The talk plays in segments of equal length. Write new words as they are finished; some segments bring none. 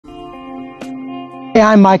Hey,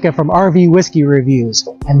 I'm Micah from RV Whiskey Reviews,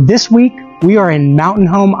 and this week we are in Mountain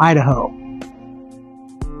Home, Idaho.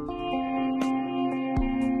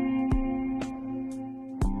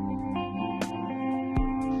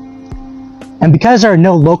 And because there are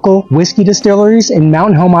no local whiskey distilleries in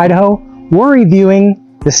Mountain Home, Idaho, we're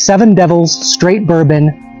reviewing the Seven Devils Straight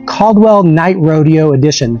Bourbon Caldwell Night Rodeo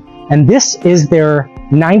Edition, and this is their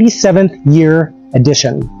 97th year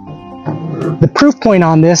edition. The proof point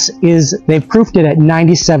on this is they've proofed it at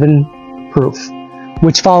 97 proof,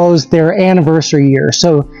 which follows their anniversary year.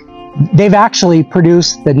 So they've actually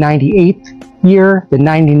produced the 98th year, the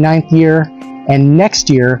 99th year, and next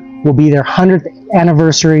year will be their 100th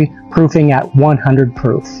anniversary proofing at 100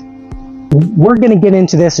 proof. We're going to get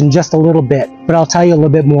into this in just a little bit, but I'll tell you a little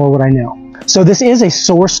bit more what I know. So this is a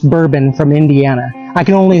sourced bourbon from Indiana. I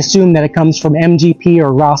can only assume that it comes from MGP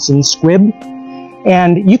or Ross and Squibb,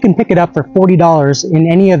 and you can pick it up for $40 in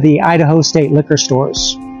any of the Idaho state liquor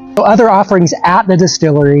stores. So other offerings at the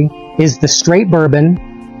distillery is the straight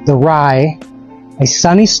bourbon, the rye, a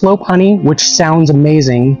Sunny Slope honey, which sounds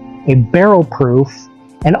amazing, a barrel proof,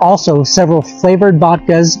 and also several flavored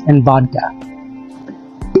vodkas and vodka.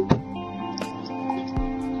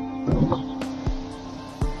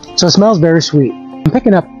 So it smells very sweet. I'm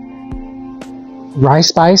picking up rye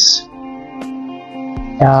spice,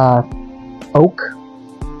 oak,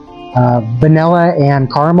 vanilla,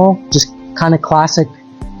 and caramel. Just kind of classic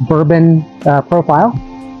bourbon profile.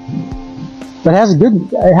 But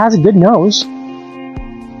it has a good nose.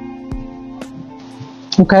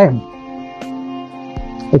 Okay.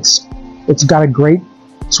 It's got a great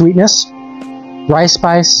sweetness, rye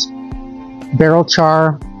spice, barrel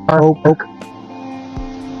char, oak.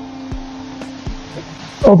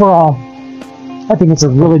 Overall, I think it's a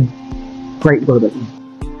really great bourbon.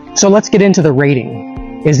 So let's get into the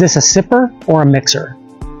rating. Is this a sipper or a mixer?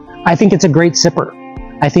 I think it's a great sipper.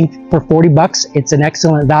 I think for 40 bucks, it's an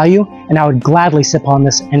excellent value, and I would gladly sip on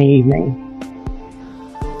this any evening.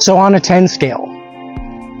 So on a 10 scale,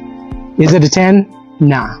 is it a 10?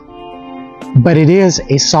 Nah, but it is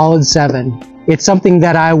a solid 7. It's something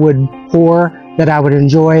that I would pour, that I would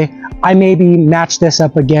enjoy. I maybe match this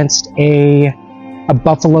up against a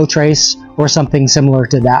Buffalo Trace or something similar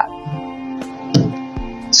to that.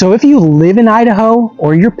 So if you live in Idaho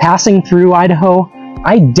or you're passing through Idaho,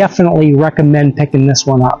 I definitely recommend picking this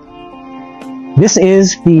one up. This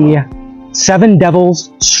is the Seven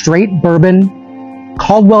Devils Straight Bourbon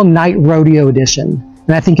Caldwell Night Rodeo Edition,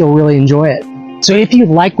 and I think you'll really enjoy it. So if you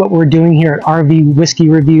like what we're doing here at RV Whiskey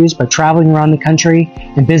Reviews by traveling around the country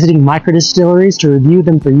and visiting micro distilleries to review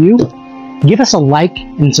them for you, give us a like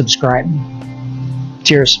and subscribe.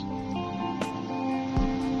 Cheers.